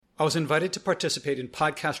I was invited to participate in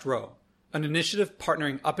Podcast Row, an initiative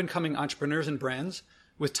partnering up-and-coming entrepreneurs and brands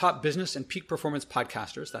with top business and peak performance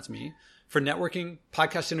podcasters, that's me, for networking,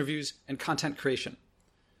 podcast interviews, and content creation.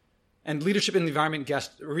 And Leadership in the Environment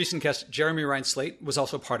recent guest Jeremy Ryan Slate was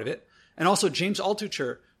also part of it. And also James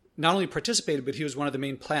Altucher not only participated, but he was one of the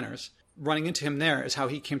main planners. Running into him there is how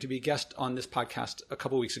he came to be a guest on this podcast a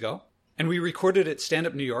couple weeks ago. And we recorded at Stand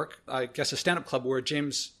Up New York, I guess a stand-up club where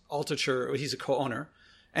James Altucher, he's a co-owner.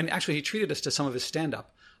 And actually, he treated us to some of his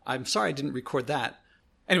stand-up. I'm sorry I didn't record that.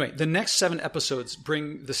 Anyway, the next 7 episodes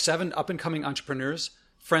bring the 7 up-and-coming entrepreneurs,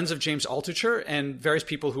 friends of James Altucher, and various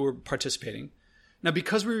people who were participating. Now,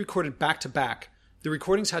 because we recorded back-to-back, the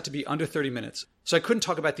recordings had to be under 30 minutes, so I couldn't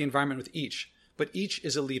talk about the environment with each, but each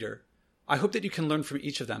is a leader. I hope that you can learn from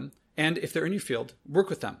each of them, and if they're in your field, work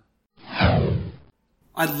with them.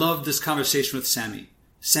 I loved this conversation with Sammy.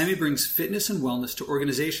 Sammy brings fitness and wellness to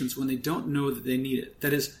organizations when they don't know that they need it.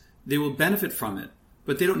 That is, they will benefit from it,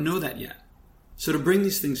 but they don't know that yet. So to bring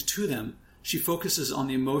these things to them, she focuses on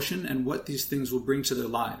the emotion and what these things will bring to their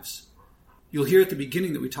lives. You'll hear at the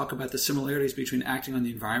beginning that we talk about the similarities between acting on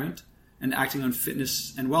the environment and acting on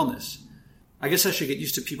fitness and wellness. I guess I should get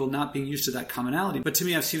used to people not being used to that commonality, but to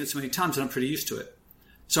me, I've seen it so many times and I'm pretty used to it.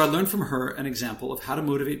 So I learned from her an example of how to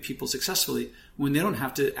motivate people successfully when they don't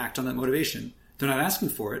have to act on that motivation. They're not asking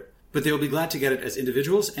for it, but they will be glad to get it as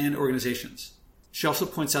individuals and organizations. She also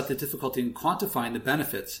points out the difficulty in quantifying the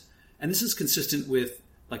benefits, and this is consistent with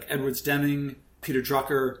like Edwards Deming, Peter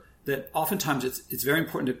Drucker, that oftentimes it's very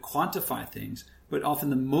important to quantify things, but often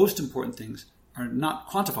the most important things are not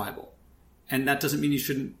quantifiable. And that doesn't mean you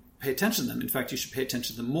shouldn't pay attention to them. In fact, you should pay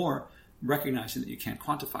attention to them more, recognizing that you can't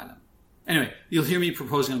quantify them. Anyway, you'll hear me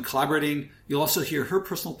proposing on collaborating. You'll also hear her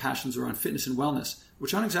personal passions around fitness and wellness,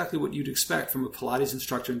 which aren't exactly what you'd expect from a Pilates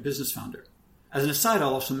instructor and business founder. As an aside,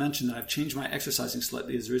 I'll also mention that I've changed my exercising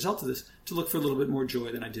slightly as a result of this to look for a little bit more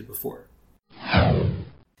joy than I did before.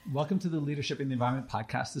 Welcome to the Leadership in the Environment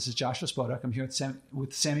podcast. This is Joshua Spodek. I'm here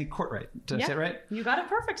with Sammy Courtright. Did I say it right? You got it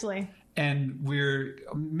perfectly. And we're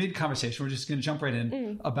mid-conversation. We're just going to jump right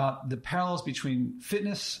in about the parallels between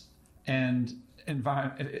fitness and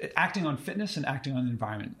acting on fitness and acting on the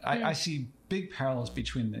environment. I see big parallels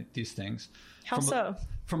between these things. How so?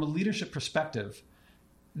 From a leadership perspective,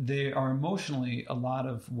 they are emotionally a lot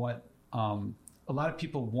of what a lot of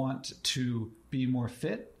people want to be more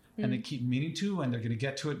fit, and they keep meaning to, and they're going to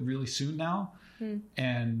get to it really soon now.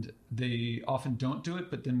 And they often don't do it,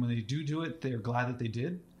 but then when they do it, they're glad that they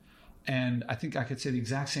did. And I think I could say the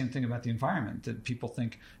exact same thing about the environment, that people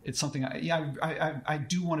think it's something, I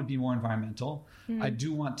do want to be more environmental. I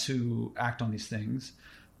do want to act on these things.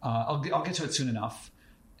 I'll get to it soon enough.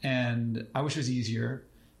 And I wish it was easier.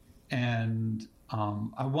 And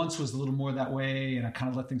I once was a little more that way, and I kind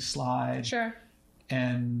of let things slide. Sure.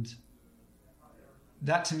 And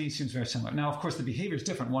that to me seems very similar. Now, of course, the behavior is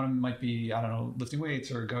different. One of them might be, I don't know, lifting weights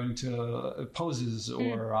or going to poses,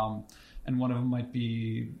 or and one of them might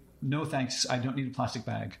be, no thanks, I don't need a plastic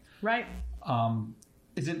bag. Right.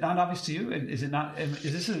 Is it not obvious to you? Is it not?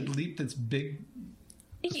 Is this a leap that's big?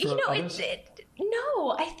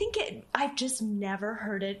 No, I think I've just never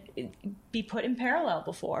heard it be put in parallel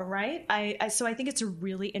before, right? So I think it's a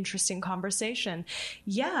really interesting conversation.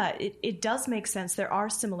 Yeah, it does make sense. There are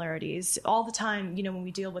similarities all the time, when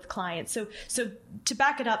we deal with clients. So to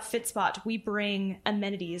back it up, FitSpot, we bring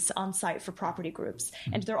amenities on site for property groups,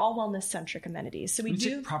 and they're all wellness-centric amenities. So we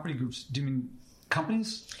do property groups. Do you mean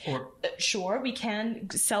companies or? Sure, we can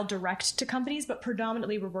sell direct to companies, but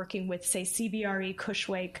predominantly we're working with, say, CBRE,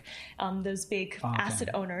 Cushwake, those big asset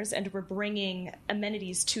owners, and we're bringing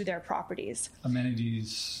amenities to their properties.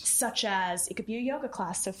 Amenities? Such as, it could be a yoga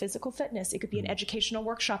class, so physical fitness. It could be an educational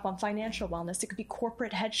workshop on financial wellness. It could be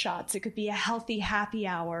corporate headshots. It could be a healthy happy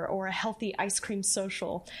hour or a healthy ice cream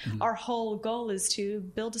social. Our whole goal is to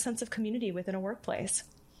build a sense of community within a workplace.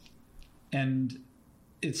 And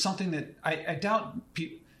it's something that I doubt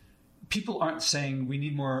people aren't saying we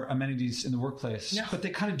need more amenities in the workplace, but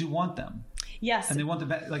they kind of do want them. Yes. And they want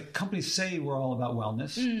like companies say we're all about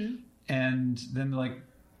wellness, and then they're like,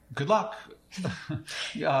 good luck.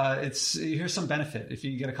 Here's some benefit if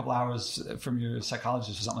you get a couple hours from your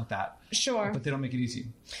psychologist or something like that. Sure. But they don't make it easy.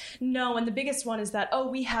 No, and the biggest one is that,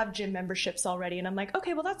 we have gym memberships already. And I'm like,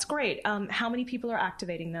 okay, well, that's great. How many people are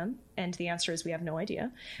activating them? And the answer is we have no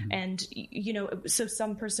idea. And, so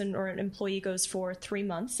some person or an employee goes for 3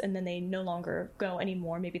 months and then they no longer go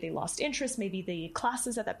anymore. Maybe they lost interest. Maybe the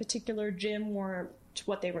classes at that particular gym were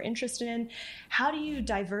what they were interested in. How do you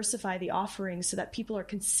diversify the offerings so that people are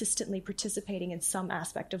consistently participating participating in some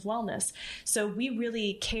aspect of wellness. So we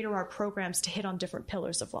really cater our programs to hit on different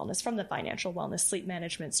pillars of wellness, from the financial wellness, sleep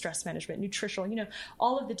management, stress management, nutritional,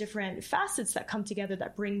 all of the different facets that come together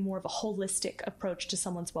that bring more of a holistic approach to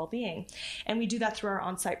someone's well-being. And we do that through our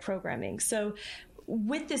on-site programming. So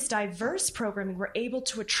with this diverse programming, we're able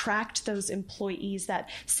to attract those employees that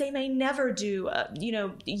say may never do,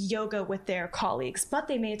 yoga with their colleagues, but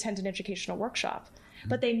they may attend an educational workshop,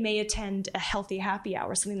 but they may attend a healthy happy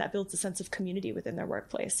hour, something that builds a sense of community within their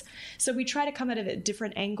workplace. So we try to come at it at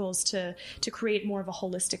different angles to create more of a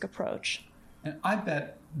holistic approach. And I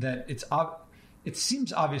bet that it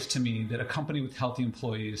seems obvious to me that a company with healthy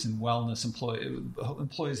employees and wellness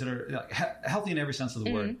employees that are healthy in every sense of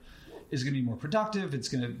the word is going to be more productive. It's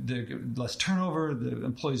going to less turnover. The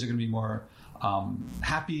employees are going to be more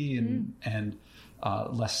happy and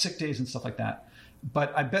less sick days and stuff like that.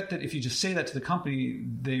 But I bet that if you just say that to the company,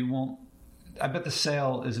 they won't. I bet the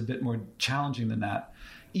sale is a bit more challenging than that,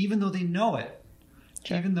 even though they know it.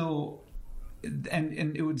 Sure. Even though,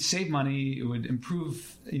 and it would save money, it would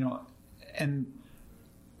improve, and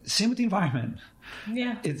same with the environment.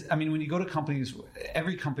 Yeah. When you go to companies,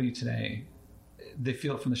 every company today, they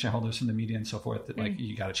feel it from the shareholders, from the media and so forth, that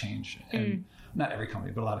you got to change. And not every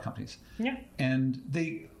company, but a lot of companies. Yeah. And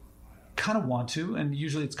they kind of want to, and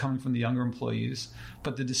usually it's coming from the younger employees,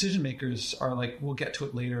 but the decision makers are like, we'll get to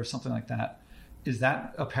it later or something like that. Is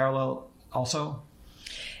that a parallel also?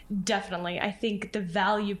 Definitely. I think the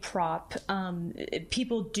value prop,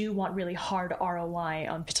 people do want really hard ROI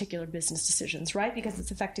on particular business decisions, right? Because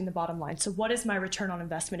it's affecting the bottom line. So what is my return on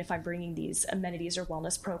investment if I'm bringing these amenities or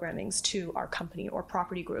wellness programmings to our company or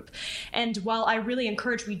property group? And while I really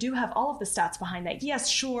encourage, we do have all of the stats behind that. Yes,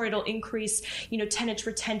 sure, it'll increase, tenant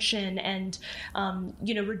retention and,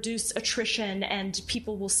 reduce attrition, and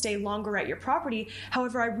people will stay longer at your property.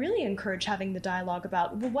 However, I really encourage having the dialogue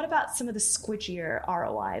about, well, what about some of the squidgier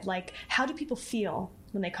ROI? Like, how do people feel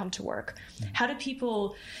when they come to work? How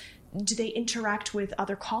do they interact with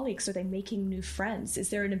other colleagues? Are they making new friends? Is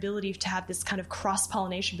there an ability to have this kind of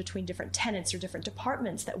cross-pollination between different tenants or different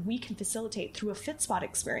departments that we can facilitate through a FitSpot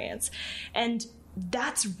experience? And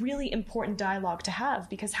that's really important dialogue to have,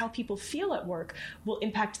 because how people feel at work will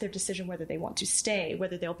impact their decision whether they want to stay,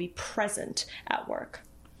 whether they'll be present at work.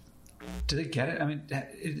 Do they get it?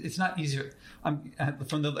 It's not easier.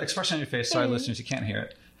 From the expression on your face, sorry, listeners, you can't hear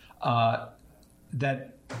it,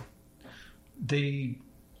 that they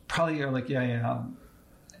probably are like, yeah.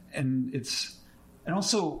 And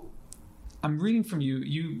also, I'm reading from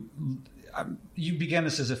you, you began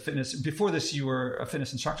this as a fitness, before this you were a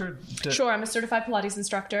fitness instructor? Sure, I'm a certified Pilates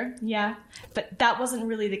instructor, yeah. But that wasn't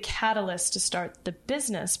really the catalyst to start the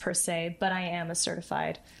business per se, but I am a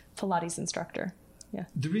certified Pilates instructor. Yeah.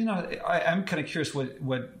 The reason I'm kind of curious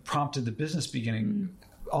what prompted the business beginning,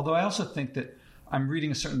 although I also think that I'm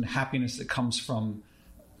reading a certain happiness that comes from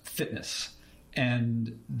fitness,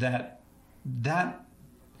 and that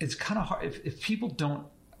it's kind of hard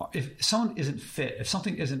if someone isn't fit, if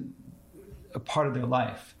something isn't a part of their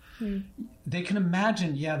life, they can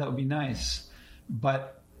imagine, yeah, that would be nice,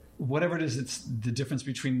 but whatever it is, it's the difference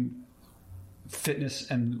between fitness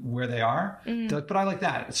and where they are. They're like, but I like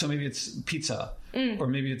that, so maybe it's pizza. Or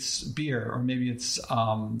maybe it's beer, or maybe it's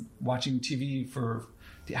watching TV. For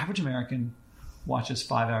the average American watches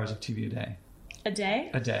 5 hours of TV a day. A day?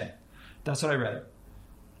 A day. That's what I read.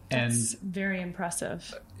 That's very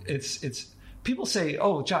impressive. It's people say,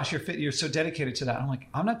 "Oh, Josh, you're so dedicated to that." I'm like,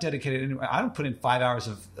 I'm not dedicated anyway. I don't put in 5 hours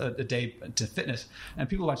of a day to fitness. And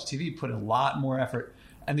people who watch TV put a lot more effort,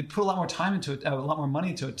 and they put a lot more time into it, a lot more money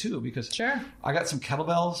into it too. Because I got some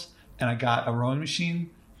kettlebells, and I got a rowing machine,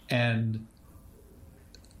 and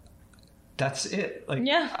that's it. Like,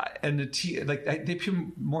 and they pay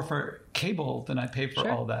more for cable than I pay for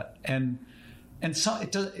all of that. And so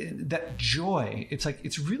it does that joy. It's like,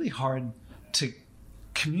 it's really hard to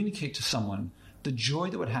communicate to someone the joy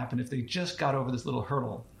that would happen if they just got over this little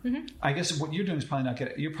hurdle. I guess what you're doing is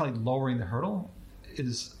probably you're probably lowering the hurdle.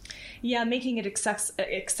 Yeah, making it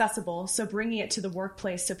accessible. So bringing it to the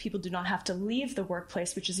workplace so people do not have to leave the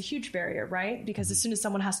workplace, which is a huge barrier, right? Because as soon as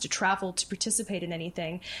someone has to travel to participate in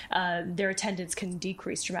anything, their attendance can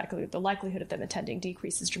decrease dramatically. The likelihood of them attending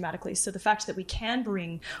decreases dramatically. So the fact that we can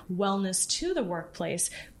bring wellness to the workplace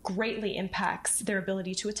greatly impacts their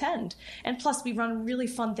ability to attend. And plus, we run really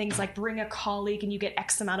fun things like bring a colleague and you get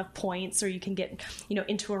X amount of points, or you can get,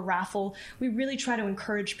 into a raffle. We really try to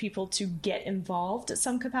encourage people to get involved at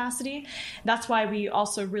some capacity. That's why we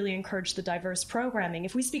also really encourage the diverse programming.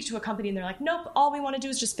 If we speak to a company and they're like, nope, all we want to do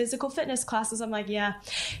is just physical fitness classes, I'm like, yeah,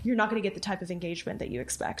 you're not going to get the type of engagement that you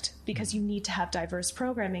expect, because you need to have diverse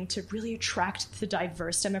programming to really attract the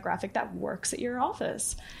diverse demographic that works at your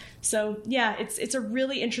office. So yeah, it's a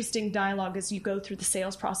really interesting dialogue as you go through the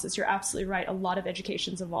sales process. You're absolutely right. A lot of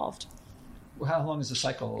education's involved. How long is the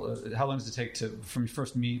cycle? How long does it take from your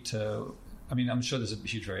first meet to, I'm sure there's a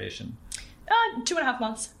huge variation. 2.5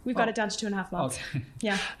 months. We've got it down to 2.5 months. Okay.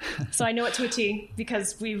 Yeah. So I know it to a T,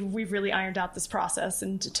 because we've really ironed out this process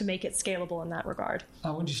and to make it scalable in that regard.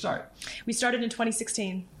 When did you start? We started in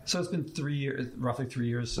 2016. So it's been 3 years, roughly 3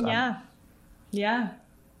 years. Yeah.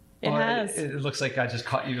 It has. It looks like I just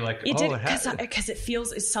caught you like, it did, because it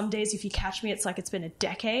feels, some days if you catch me, it's like it's been a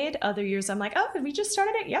decade. Other years I'm like, oh, we just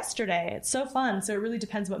started it yesterday. It's so fun. So it really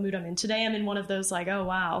depends what mood I'm in. Today I'm in one of those like, oh,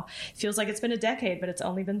 wow. It feels like it's been a decade, but it's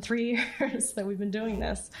only been 3 years that we've been doing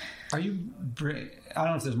this. I don't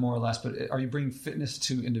know if there's more or less, but are you bringing fitness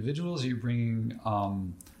to individuals? Are you bringing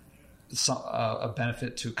a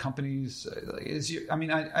benefit to companies?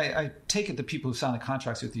 I take it the people who sign the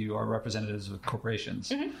contracts with you are representatives of corporations.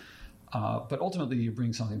 Mm-hmm. But ultimately, you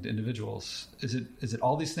bring something to individuals. Is it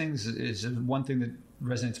all these things? Is it one thing that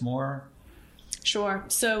resonates more? Sure.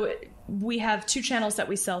 So we have 2 channels that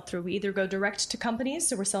we sell through. We either go direct to companies,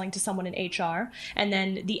 so we're selling to someone in HR, and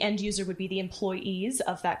then the end user would be the employees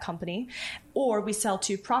of that company, or we sell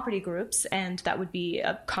to property groups, and that would be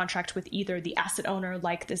a contract with either the asset owner,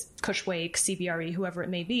 like this Cushwake, CBRE, whoever it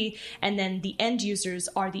may be, and then the end users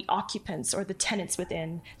are the occupants or the tenants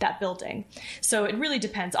within that building. So it really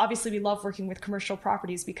depends. Obviously, we love working with commercial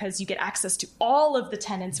properties because you get access to all of the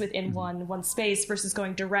tenants within one space versus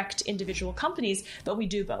going direct to individual companies, but we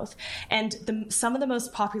do both. And some of the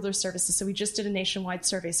most popular services, so we just did a nationwide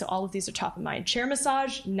survey, so all of these are top of mind. Chair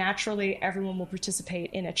massage, naturally, everyone will participate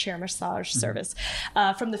in a chair massage service.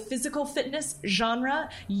 From the physical fitness genre,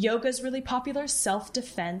 yoga is really popular.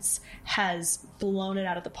 Self-defense has blown it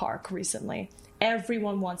out of the park recently.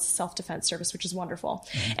 Everyone wants self-defense service, which is wonderful.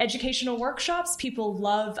 Mm-hmm. Educational workshops, people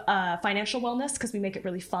love financial wellness because we make it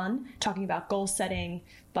really fun, talking about goal setting,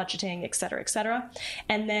 budgeting, et cetera, et cetera.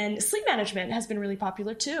 And then sleep management has been really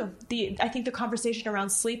popular too. I think the conversation around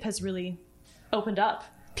sleep has really opened up.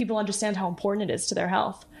 People understand how important it is to their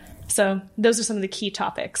health. So those are some of the key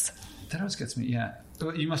topics. That always gets me, yeah.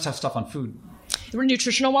 You must have stuff on food. We're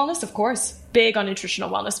nutritional wellness, of course. Big on nutritional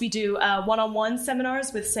wellness. We do one-on-one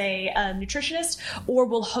seminars with, say, a nutritionist, or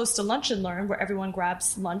we'll host a lunch and learn where everyone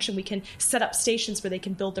grabs lunch and we can set up stations where they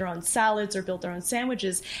can build their own salads or build their own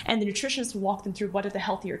sandwiches, and the nutritionist will walk them through what are the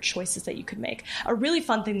healthier choices that you could make. A really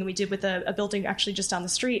fun thing that we did with a building actually just down the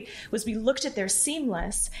street was we looked at their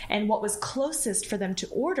Seamless and what was closest for them to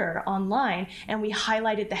order online, and we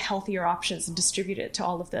highlighted the healthier options and distributed it to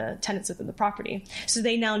all of the tenants within the property. So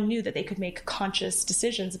they now knew that they could make conscious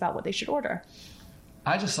decisions about what they should order.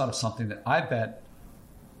 I just thought of something that I bet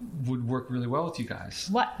would work really well with you guys.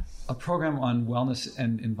 What? A program on wellness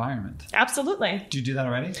and environment. Absolutely. Do you do that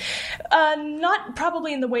already? Not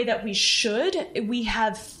probably in the way that we should. We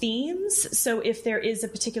have themes. So if there is a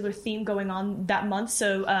particular theme going on that month,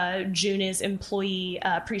 so June is employee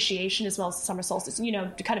appreciation as well as summer solstice,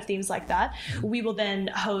 kind of themes like that. We will then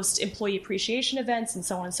host employee appreciation events and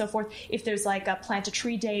so on and so forth. If there's like a plant a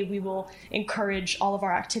tree day, we will encourage all of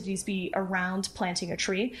our activities be around planting a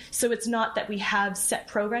tree. So it's not that we have set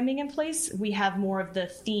programming in place. We have more of the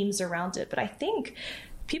themes around it, but I think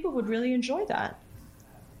people would really enjoy that.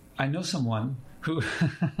 I know someone who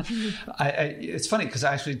it's funny because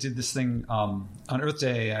I actually did this thing on Earth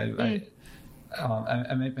Day.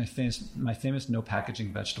 I made my famous no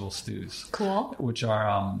packaging vegetable stews. Cool. Which are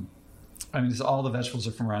all the vegetables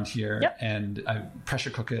are from around here. Yep. And I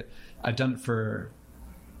pressure cook it. I've done it for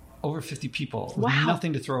over 50 people with wow.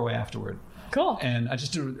 nothing to throw away afterward. Cool. And I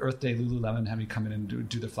just do Earth Day Lululemon, have me come in and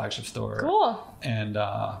do their flagship store. Cool.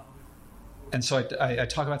 And so I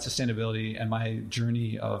talk about sustainability and my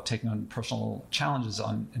journey of taking on personal challenges,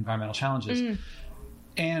 on environmental challenges.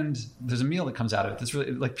 And there's a meal that comes out of it that's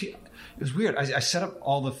really like, it was weird. I set up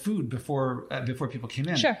all the food before people came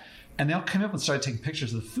in. Sure. And they all came up and started taking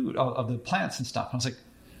pictures of the food, of the plants and stuff. And I was like,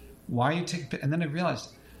 why are you taking? And then I realized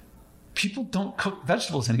people don't cook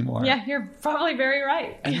vegetables anymore. Yeah, you're probably very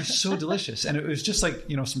right. And they're so delicious. And it was just like,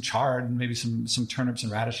 some chard and maybe some turnips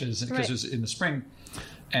and radishes because it was in the spring.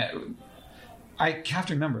 And I have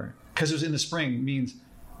to remember, because it was in the spring means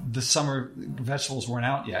the summer vegetables weren't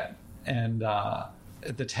out yet. And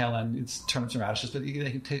at the tail end, it's turnips and radishes, but they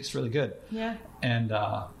can taste really good. Yeah. And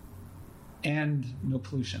no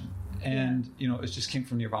pollution. And, it just came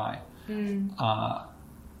from nearby. Maybe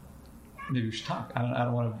we should talk. I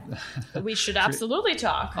don't want to. We should absolutely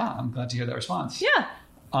talk. I'm glad to hear that response. Yeah.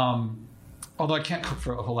 Although I can't cook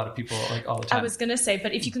for a whole lot of people like all the time. I was going to say,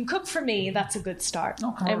 but if you can cook for me, that's a good start.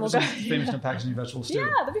 Oh, come on. Some famous no packaging vegetable stew.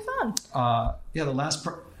 Yeah, that'd be fun.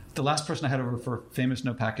 The last person I had over for famous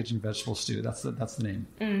no packaging vegetable stew. That's the name.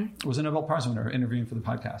 It was a Nobel Prize winner interviewing for the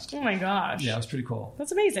podcast. Oh my gosh. Yeah, it was pretty cool.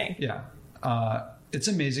 That's amazing. Yeah. It's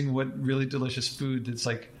amazing what really delicious food that's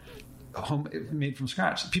like home made from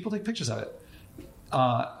scratch. People take pictures of it.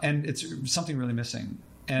 And it's something really missing.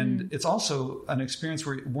 And it's also an experience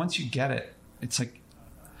where once you get it, it's like,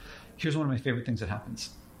 here's one of my favorite things that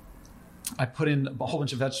happens. I put in a whole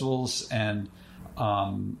bunch of vegetables and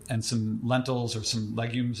some lentils or some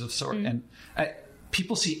legumes of sort. And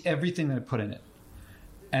people see everything that I put in it.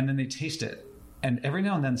 And then they taste it. And every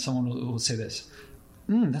now and then someone will say this,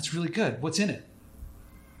 that's really good. What's in it?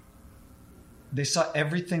 They saw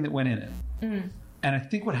everything that went in it. And I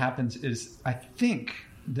think what happens is,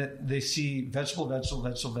 that they see vegetable.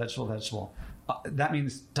 That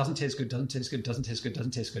means doesn't taste good.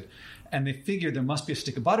 And they figure there must be a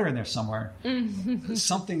stick of butter in there somewhere.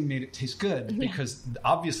 Something made it taste good because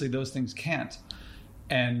obviously those things can't.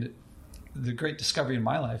 And the great discovery in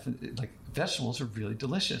my life, like vegetables are really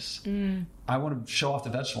delicious. I want to show off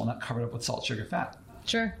the vegetable, not cover it up with salt, sugar, fat.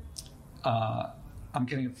 Sure. I'm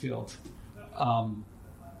getting afield.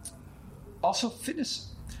 Also, fitness.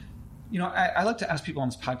 I like to ask people on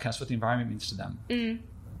this podcast what the environment means to them.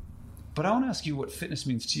 But I want to ask you what fitness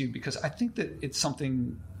means to you, because I think that it's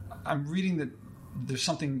something, I'm reading that there's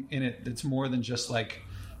something in it that's more than just like,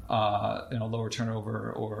 lower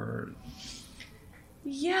turnover or...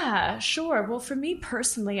 Yeah, sure. Well, for me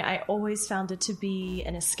personally, I always found it to be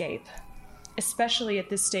an escape, especially at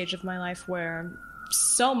this stage of my life where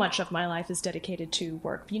so much of my life is dedicated to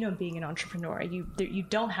work. Being an entrepreneur, you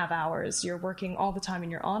don't have hours. You're working all the time and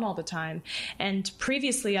you're on all the time. And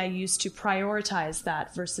previously I used to prioritize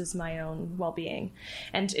that versus my own well-being.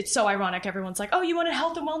 And it's so ironic. Everyone's like, oh, you want a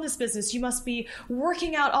health and wellness business. You must be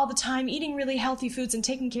working out all the time, eating really healthy foods and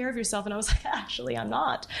taking care of yourself. And I was like, actually, I'm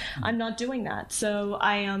not doing that. So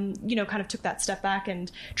I, kind of took that step back and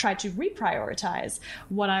tried to reprioritize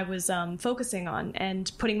what I was focusing on and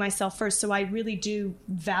putting myself first. So I really do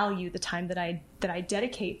value the time that I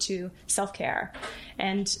dedicate to self-care.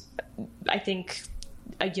 And I think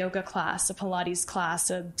a yoga class, a Pilates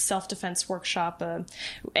class, a self-defense workshop,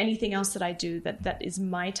 anything else that I do that is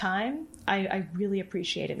my time, I really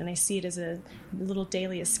appreciate it. And I see it as a little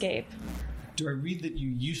daily escape. Do I read that you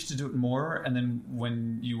used to do it more, and then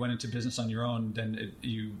when you went into business on your own, then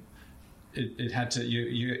it had to,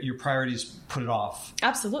 your priorities put it off?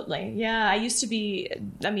 Absolutely. Yeah. I used to be,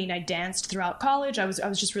 I danced throughout college. I was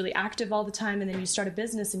just really active all the time. And then you start a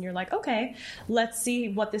business and you're like, okay, let's see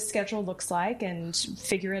what this schedule looks like and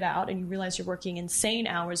figure it out. And you realize you're working insane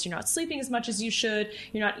hours. You're not sleeping as much as you should.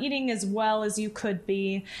 You're not eating as well as you could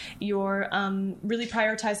be. You're really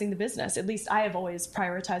prioritizing the business. At least I have always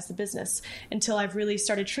prioritized the business until I've really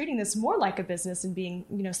started treating this more like a business and being,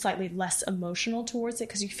 slightly less emotional towards it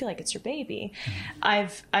because you feel like it's your baby.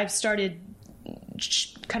 I've started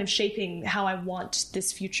kind of shaping how I want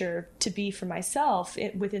this future to be for myself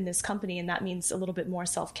within this company. And that means a little bit more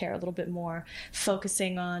self-care, a little bit more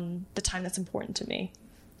focusing on the time that's important to me.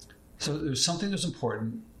 So there's something that's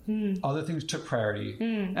important. Other things took priority.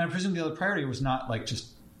 And I presume the other priority was not like just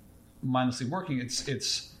mindlessly working.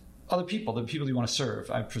 It's other people, the people you want to serve,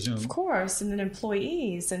 I presume. Of course, and then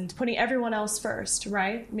employees and putting everyone else first,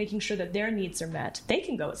 right? Making sure that their needs are met. They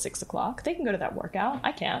can go at 6:00. They can go to that workout.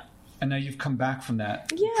 I can't. And now you've come back from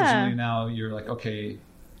that. Yeah. Presumably now you're like, okay,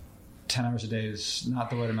 10 hours a day is not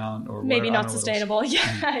the right amount, or maybe not sustainable.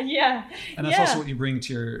 Yeah, yeah. And that's also what you bring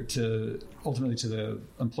to ultimately to the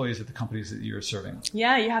employees at the companies that you're serving.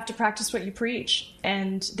 Yeah, you have to practice what you preach.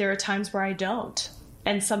 And there are times where I don't.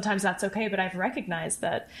 And sometimes that's okay, but I've recognized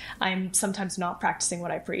that I'm sometimes not practicing what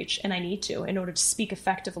I preach, and I need to in order to speak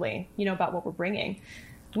effectively, about what we're bringing.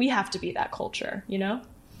 We have to be that culture,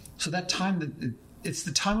 So that time, it's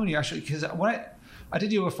the time when you actually, because when I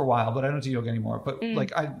did yoga for a while, but I don't do yoga anymore. But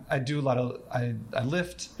like I do a lot of, I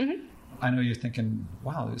lift. I know you're thinking,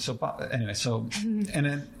 wow. So anyway,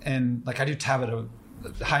 and like I do Tabata,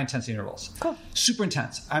 high intensity intervals. Cool. Super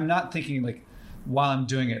intense. I'm not thinking like while I'm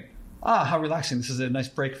doing it, how relaxing. This is a nice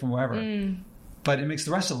break from wherever. But it makes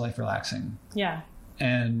the rest of life relaxing. Yeah.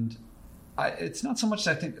 And it's not so much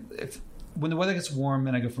that I think when the weather gets warm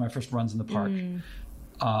and I go for my first runs in the park,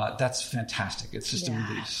 that's fantastic. It's just a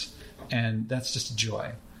release. and that's just a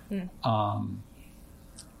joy.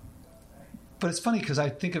 But it's funny because I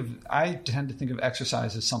tend to think of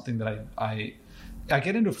exercise as something that I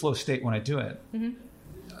get into a flow state when I do it,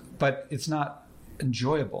 but it's not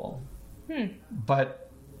enjoyable.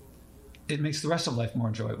 But it makes the rest of life more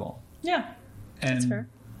enjoyable. Yeah, and that's fair.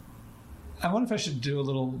 I wonder if I should do a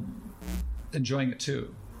little enjoying it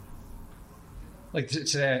too. Like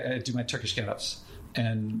today, I do my Turkish get-ups,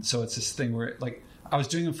 and so it's this thing where like I was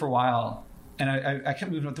doing them for a while. And I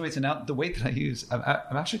kept moving up the weights, and now the weight that I use, I'm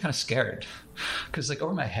actually kind of scared because like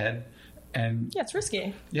over my head, and yeah, it's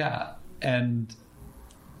risky. Yeah,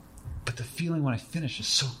 but the feeling when I finish is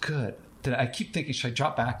so good that I keep thinking, should I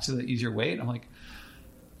drop back to the easier weight? I'm like,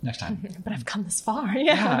 next time. But I've come this far.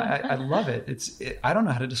 Yeah, I love it. I don't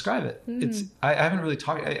know how to describe it. I haven't really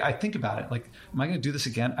talked. I think about it. Like, am I going to do this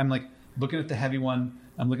again? I'm like looking at the heavy one.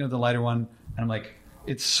 I'm looking at the lighter one, and I'm like,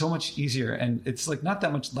 it's so much easier, and it's like not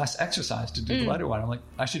that much less exercise to do the lighter one. I'm like,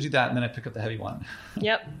 I should do that, and then I pick up the heavy one.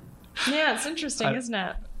 Yep. Yeah, it's interesting, isn't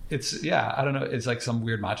it? It's I don't know. It's like some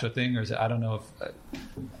weird macho thing, or is it? I don't know if.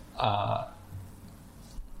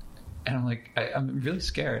 And I'm like, I'm really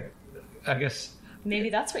scared. I guess maybe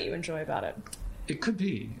that's what you enjoy about it. It could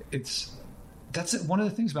be. That's one of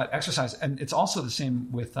the things about exercise, and it's also the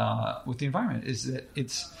same with the environment. Is that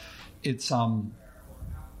it's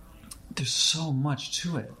there's so much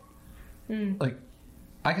to it. Like,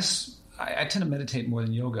 I guess I tend to meditate more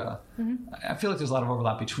than yoga. I feel like there's a lot of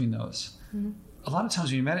overlap between those. A lot of times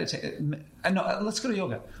when you meditate, I know. Let's go to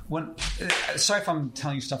yoga. Sorry if I'm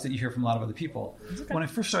telling you stuff that you hear from a lot of other people. Okay. When I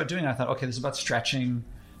first started doing it, I thought, okay, this is about stretching.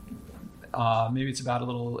 Maybe it's about a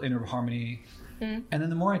little inner harmony. And then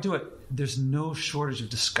the more I do it, there's no shortage of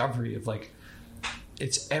discovery of like,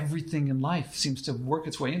 it's everything in life seems to work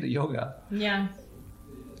its way into yoga. Yeah.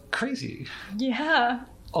 Crazy. Yeah.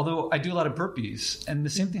 Although I do a lot of burpees, and the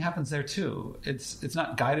same thing happens there too. It's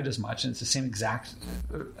not guided as much, and it's the same exact.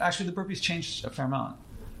 Actually, the burpees changed a fair amount.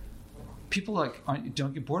 People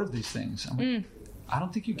don't get bored of these things. I'm like, I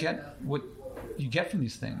don't think you get what you get from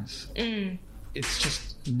these things. It's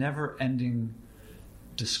just never-ending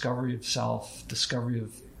discovery of self, discovery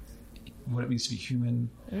of what it means to be human,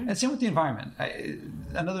 and same with the environment.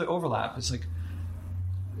 Another overlap is like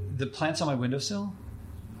the plants on my windowsill.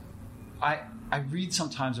 I read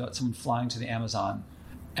sometimes about someone flying to the Amazon,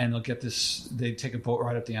 and they'll get this. They take a boat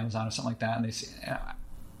ride up the Amazon or something like that, and they say,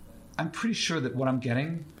 I'm pretty sure that what I'm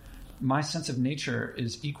getting, my sense of nature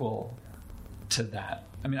is equal to that.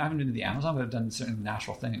 I mean, I haven't been to the Amazon, but I've done certain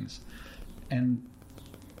natural things, and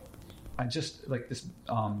I just like this.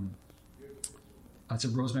 It's a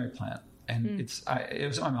rosemary plant, and it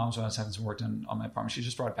was at my mom's when I was having some work done on my apartment. She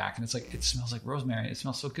just brought it back, and it's like it smells like rosemary. It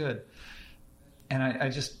smells so good, and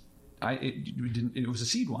it was a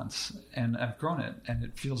seed once, and I've grown it, and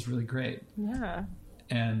it feels really great. Yeah.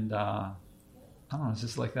 And I don't know, is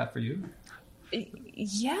this like that for you?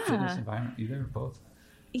 Yeah. Fitness, environment, either, both?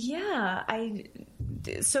 Yeah.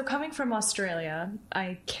 So coming from Australia,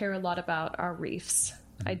 I care a lot about our reefs.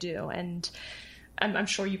 I do. And I'm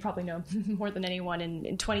sure you probably know more than anyone.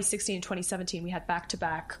 In 2016 and 2017, we had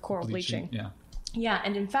back-to-back coral bleaching. Yeah. Yeah,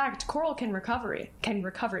 and in fact, coral can recover,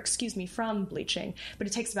 from bleaching, but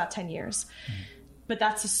it takes about 10 years. But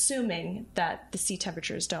that's assuming that the sea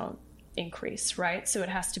temperatures don't increase, right? So it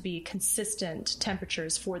has to be consistent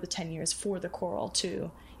temperatures for the 10 years for the coral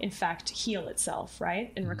to, in fact, heal itself,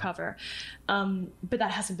 right, and recover. But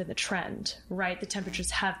that hasn't been the trend, right? The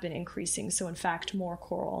temperatures have been increasing, so in fact, more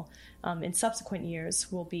coral in subsequent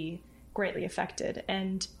years will be greatly affected.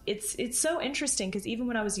 And it's so interesting because even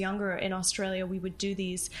when I was younger in Australia, we would do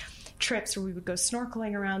these trips where we would go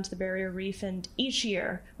snorkeling around the barrier reef, and each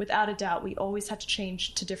year, without a doubt, we always had to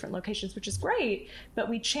change to different locations, which is great, but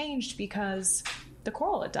we changed because the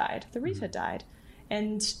coral had died, the reef had died,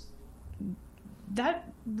 and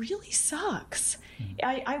that really sucks.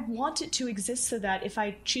 I want it to exist so that if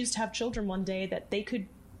I choose to have children one day, that they could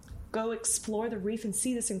go explore the reef and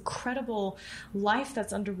see this incredible life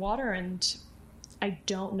that's underwater, and I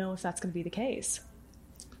don't know if that's going to be the case.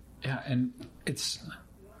 Yeah, and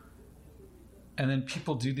then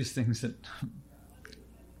people do these things that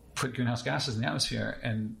put greenhouse gases in the atmosphere,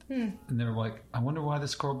 and they're like, I wonder why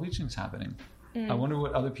this coral bleaching is happening. I wonder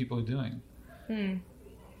what other people are doing.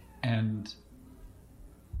 And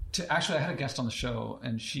actually, I had a guest on the show,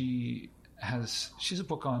 and she's a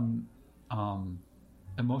book on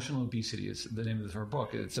emotional obesity is the name of her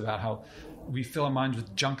book. It's about how we fill our minds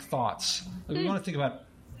with junk thoughts. Like, we want to think about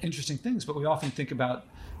interesting things, but we often think about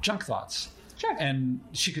junk thoughts. Sure. And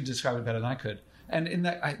she could describe it better than I could. And in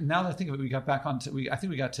that, now that I think of it, I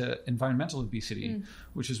think we got to environmental obesity,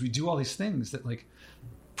 which is we do all these things that like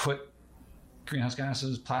put greenhouse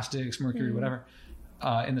gases, plastics, mercury, whatever,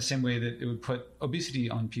 in the same way that it would put obesity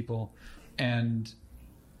on people. And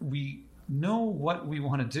we know what we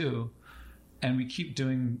want to do, and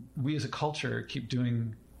we as a culture keep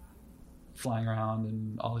doing flying around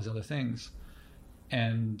and all these other things.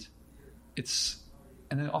 And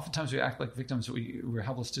then oftentimes we act like victims. We're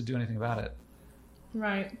helpless to do anything about it.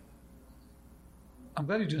 Right. I'm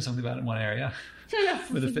glad you're doing something about it in one area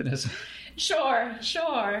with the fitness. Sure.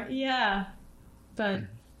 Yeah. But,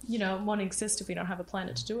 it won't exist if we don't have a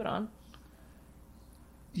planet to do it on.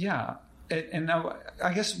 Yeah. And now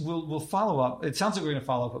I guess we'll follow up. It sounds like we're going to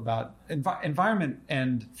follow up about environment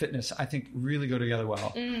and fitness, I think really go together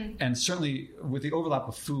well. And certainly with the overlap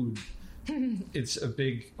of food, it's a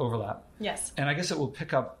big overlap. Yes. And I guess it will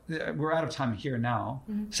pick up. We're out of time here now,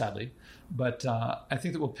 sadly. But I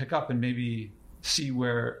think that we'll pick up and maybe see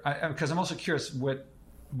where, because I'm also curious what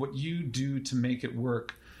you do to make it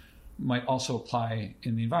work might also apply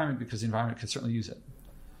in the environment, because the environment could certainly use it.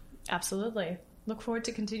 Absolutely. Look forward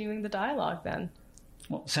to continuing the dialogue then.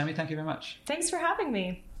 Well, Sammy, thank you very much. Thanks for having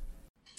me.